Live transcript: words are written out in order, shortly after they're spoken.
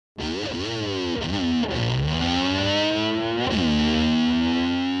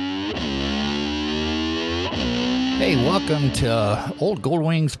Hey, welcome to Old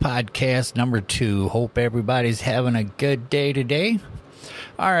Goldwings Podcast number 2. Hope everybody's having a good day today.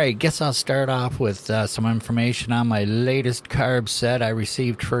 All right, guess I'll start off with some information on my latest carb set I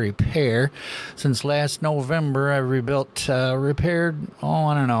received for repair. Since last November, I repaired,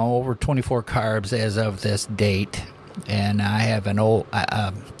 over 24 carbs as of this date. And I have an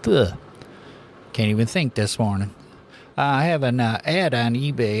can't even think this morning. I have an ad on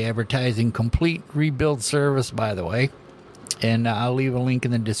eBay advertising complete rebuild service, by the way. And I'll leave a link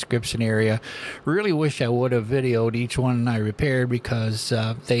in the description area. Really wish I would have videoed each one I repaired because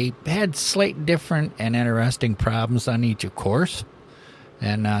they had slight different and interesting problems on each, of course.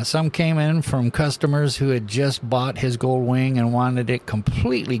 And some came in from customers who had just bought his Goldwing and wanted it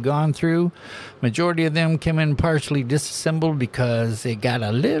completely gone through. Majority of them came in partially disassembled because it got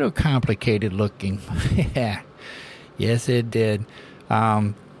a little complicated looking. Yeah. Yes, it did.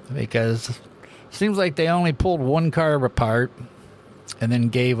 Because it seems like they only pulled one carb apart and then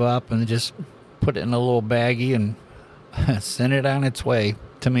gave up and just put it in a little baggie and sent it on its way,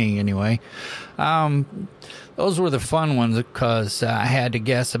 to me anyway. Those were the fun ones because I had to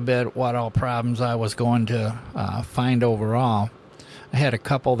guess a bit what all problems I was going to find overall. I had a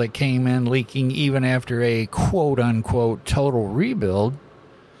couple that came in leaking even after a quote-unquote total rebuild.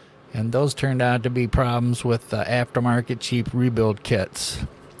 And those turned out to be problems with aftermarket cheap rebuild kits,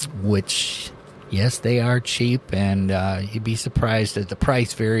 which, yes, they are cheap, and you'd be surprised at the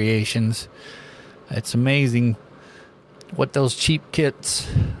price variations. It's amazing what those cheap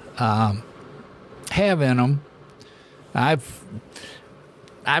kits have in them. I've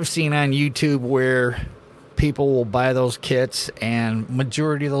seen on YouTube where people will buy those kits, and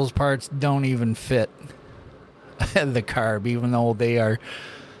majority of those parts don't even fit the carb, even though they are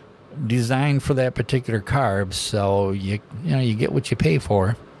designed for that particular carb. So you get what you pay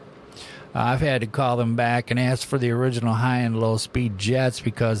for. I've had to call them back and ask for the original high and low speed jets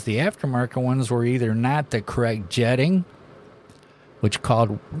because the aftermarket ones were either not the correct jetting, which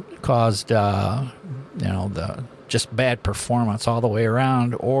caused the just bad performance all the way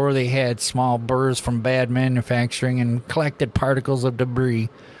around, or they had small burrs from bad manufacturing and collected particles of debris.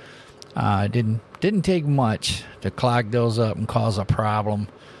 Didn't take much to clog those up and cause a problem.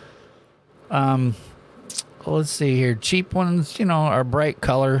 Let's see here. Cheap ones, are bright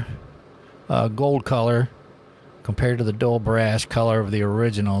color, gold color, compared to the dull brass color of the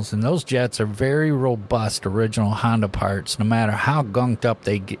originals. And those jets are very robust original Honda parts, no matter how gunked up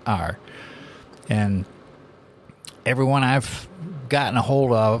they are. And everyone I've gotten a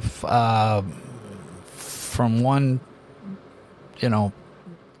hold of, from one,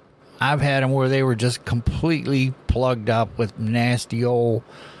 I've had them where they were just completely plugged up with nasty old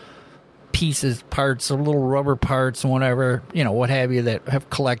pieces, parts, little rubber parts and whatever, what have you, that have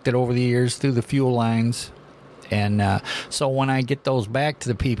collected over the years through the fuel lines. And so when I get those back to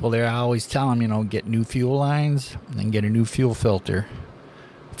the people there, I always tell them, get new fuel lines and get a new fuel filter.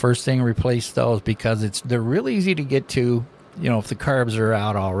 First thing, replace those because they're really easy to get to, if the carbs are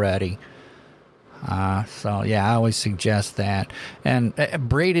out already. So yeah, I always suggest that. And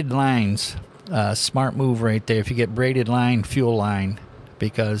braided lines, smart move right there. If you get braided line, fuel line,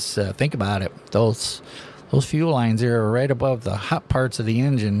 because think about it, those fuel lines there are right above the hot parts of the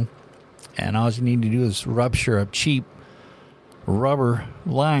engine, and all you need to do is rupture a cheap rubber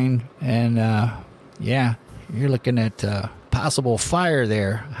line, and yeah, you're looking at possible fire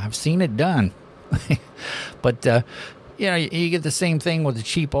there. I've seen it done. But you get the same thing with the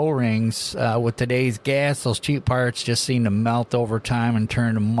cheap O-rings. With today's gas, those cheap parts just seem to melt over time and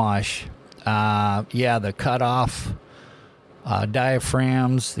turn to mush. The cutoff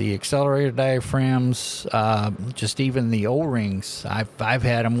diaphragms, the accelerator diaphragms, just even the O-rings. I've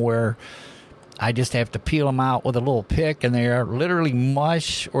had them where I just have to peel them out with a little pick, and they're literally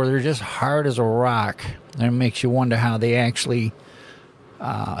mush, or they're just hard as a rock. And it makes you wonder how they actually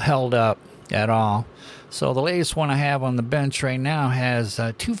held up at all. So the latest one I have on the bench right now has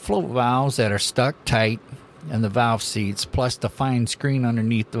 2 float valves that are stuck tight in the valve seats, plus the fine screen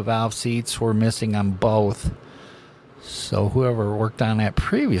underneath the valve seats were missing on both. So whoever worked on that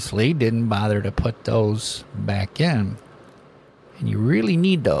previously didn't bother to put those back in. And you really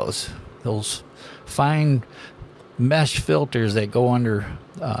need those fine mesh filters that go under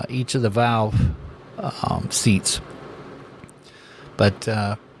each of the valve seats. But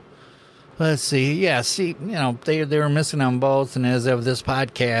let's see. Yeah, they were missing on both. And as of this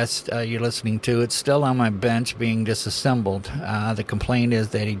podcast you're listening to, it's still on my bench being disassembled. The complaint is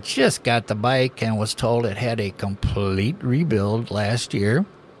that he just got the bike and was told it had a complete rebuild last year.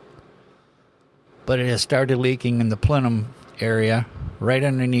 But it has started leaking in the plenum area right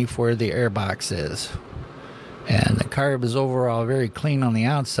underneath where the airbox is. And the carb is overall very clean on the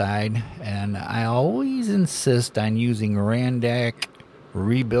outside, and I always insist on using Randak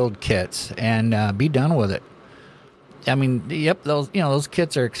rebuild kits and be done with it. I mean, yep, those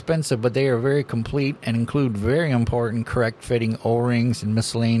kits are expensive, but they are very complete and include very important correct fitting O-rings and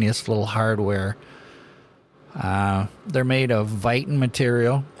miscellaneous little hardware. They're made of Viton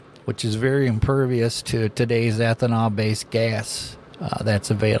material, which is very impervious to today's ethanol-based gas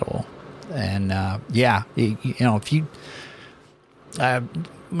that's available. And if you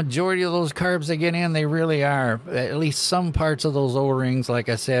majority of those carbs they get in, they really are, at least some parts of those O-rings, like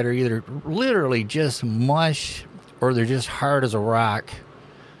I said, are either literally just mush or they're just hard as a rock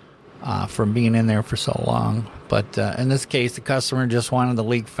from being in there for so long. But in this case, the customer just wanted the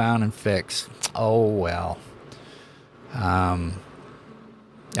leak found and fixed. Oh well.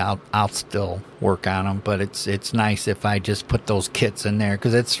 I'll still work on them, but it's nice if I just put those kits in there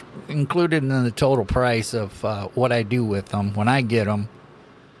because it's included in the total price of what I do with them when I get them.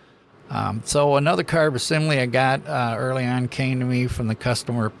 So another carb assembly I got early on came to me from the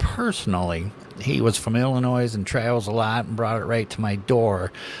customer personally. He was from Illinois and travels a lot and brought it right to my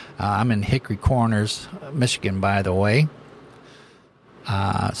door. I'm in Hickory Corners, Michigan, by the way.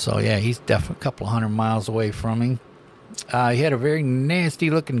 So yeah, he's definitely a couple of 100 miles away from me. He had a very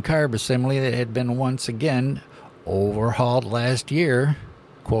nasty looking carb assembly that had been once again overhauled last year,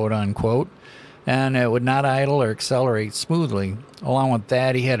 quote unquote, and it would not idle or accelerate smoothly. Along with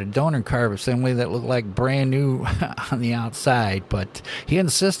that, he had a donor carb assembly that looked like brand new on the outside, but he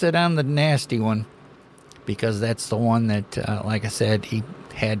insisted on the nasty one because that's the one that, like I said, he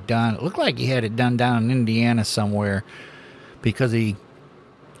had done. It looked like he had it done down in Indiana somewhere because he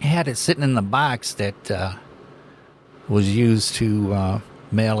had it sitting in the box that was used to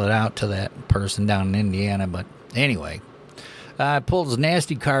mail it out to that person down in Indiana. But anyway, I pulled his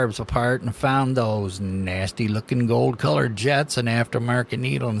nasty carbs apart and found those nasty looking gold colored jets and aftermarket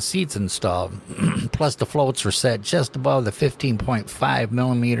needle and seats installed. Plus the floats were set just above the 15.5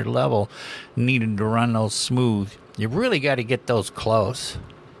 millimeter level needed to run those smooth. You really got to get those close.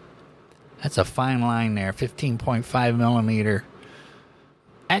 That's a fine line there, 15.5 millimeter.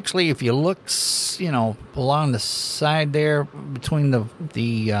 Actually, if you look, along the side there between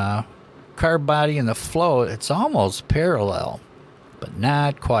the carb body and the float, it's almost parallel, but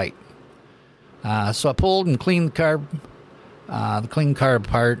not quite. So I pulled and cleaned the clean carb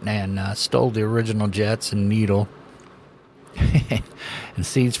part and stole the original jets and needle and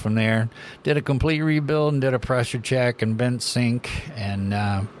seats from there. Did a complete rebuild and did a pressure check and bent sink, and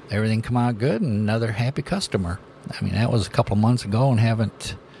everything come out good and another happy customer. I mean, that was a couple of months ago and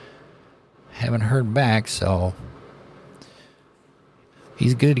haven't heard back, so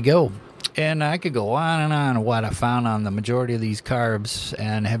he's good to go. And I could go on and on what I found on the majority of these carbs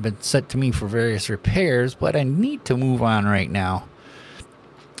and have been sent to me for various repairs, but I need to move on right now.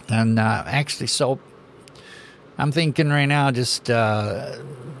 And actually, so I'm thinking right now, just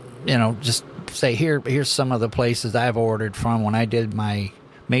say here's some of the places I've ordered from when I did my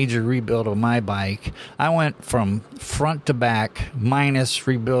major rebuild of my bike. I went from front to back minus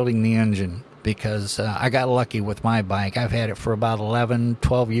rebuilding the engine because I got lucky with my bike. I've had it for about 11,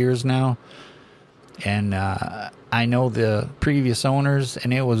 12 years now. And I know the previous owners,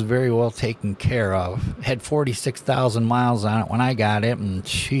 and it was very well taken care of. It had 46,000 miles on it when I got it, and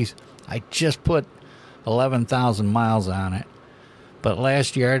jeez, I just put 11,000 miles on it. But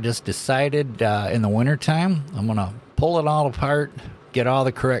last year I just decided in the wintertime, I'm going to pull it all apart, get all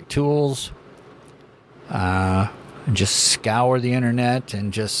the correct tools, and just scour the internet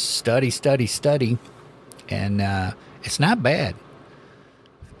and just study. And it's not bad.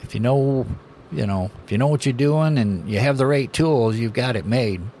 If you know what you're doing and you have the right tools, you've got it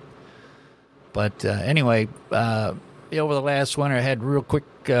made. But anyway, over the last winter, I had real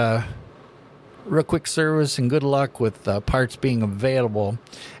quick service and good luck with parts being available.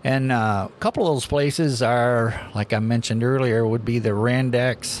 And a couple of those places are, like I mentioned earlier, would be the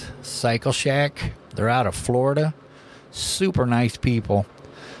Randex Cycle Shack. They're out of Florida. Super nice people.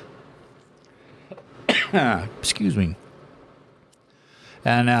 Excuse me.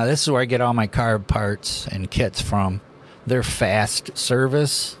 And this is where I get all my carb parts and kits from. They're fast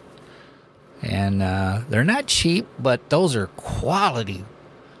service. And they're not cheap, but those are quality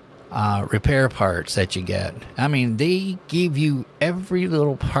repair parts that you get. I mean, they give you every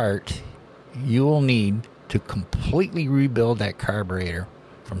little part you will need to completely rebuild that carburetor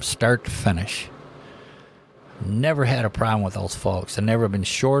from start to finish. Never had a problem with those folks. I've never been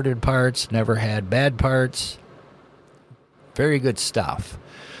shorted parts, never had bad parts. Very good stuff.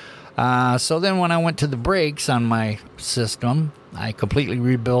 So then when I went to the brakes on my system, I completely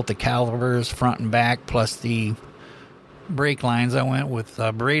rebuilt the calipers front and back, plus the brake lines, I went with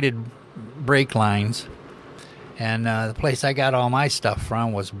braided brake lines. And the place I got all my stuff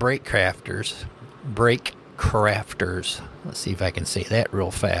from was Brake Crafters. Brake Crafters. Let's see if I can say that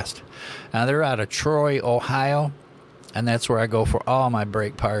real fast. They're out of Troy, Ohio. And that's where I go for all my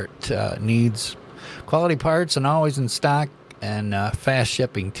brake part needs. Quality parts and always in stock, and fast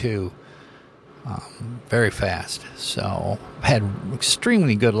shipping too. Very fast. So I had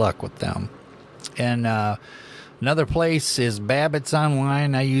extremely good luck with them. And another place is Babbitt's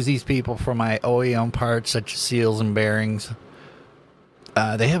Online. I use these people for my OEM parts such as seals and bearings.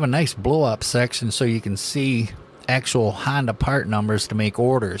 They have a nice blow-up section so you can see actual Honda part numbers to make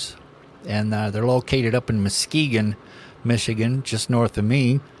orders. And they're located up in Muskegon, Michigan, just north of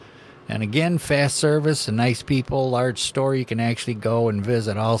me. And again, fast service and nice people, large store you can actually go and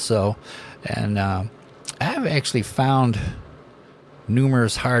visit also. And I've actually found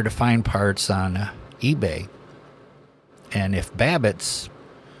numerous hard to find parts on eBay. And if Babbitt's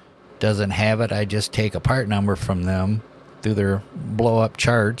doesn't have it, I just take a part number from them through their blow up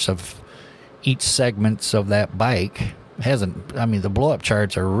charts of each segments of that bike. The blow up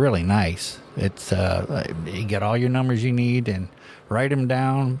charts are really nice. It's you get all your numbers you need and write them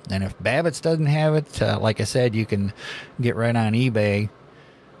down. And if Babbitt's doesn't have it, like I said, you can get right on eBay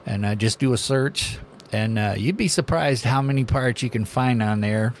and just do a search. And you'd be surprised how many parts you can find on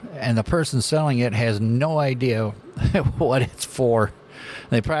there. And the person selling it has no idea what it's for.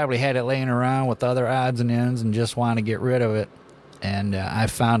 They probably had it laying around with other odds and ends and just want to get rid of it. And I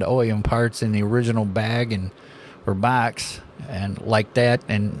found OEM parts in the original bag or box and like that,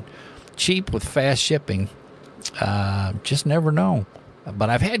 and cheap with fast shipping. Just never know. But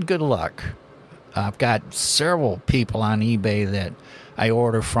I've had good luck. I've got several people on eBay that I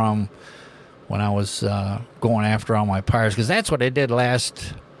order from when I was going after all my parts, because that's what I did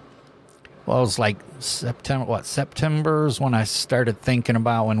last. Well, it was like September. September's when I started thinking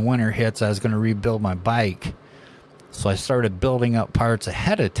about when winter hits, I was going to rebuild my bike. So I started building up parts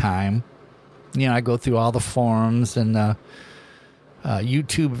ahead of time. I go through all the forums and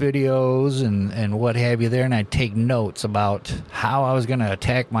YouTube videos and what have you there, and I take notes about how I was going to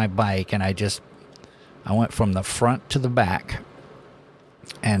attack my bike, and I went from the front to the back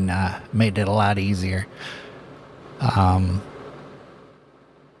and made it a lot easier.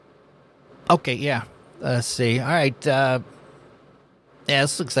 Okay, yeah. Let's see. All right.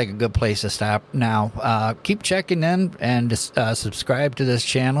 This looks like a good place to stop now. Keep checking in and subscribe to this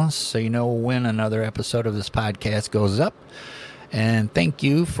channel so you know when another episode of this podcast goes up. And thank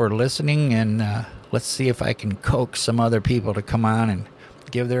you for listening. And let's see if I can coax some other people to come on and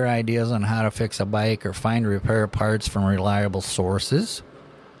give their ideas on how to fix a bike or find repair parts from reliable sources.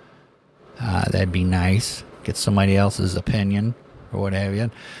 That'd be nice. Get somebody else's opinion or what have you.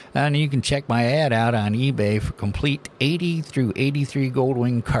 And you can check my ad out on eBay for complete 80 through 83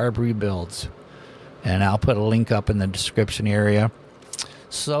 Goldwing carb rebuilds. And I'll put a link up in the description area.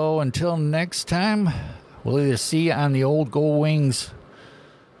 So until next time, we'll either see you on the Old Goldwings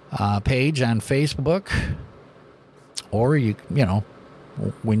page on Facebook, or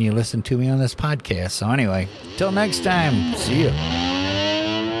when you listen to me on this podcast. So anyway, till next time, see you.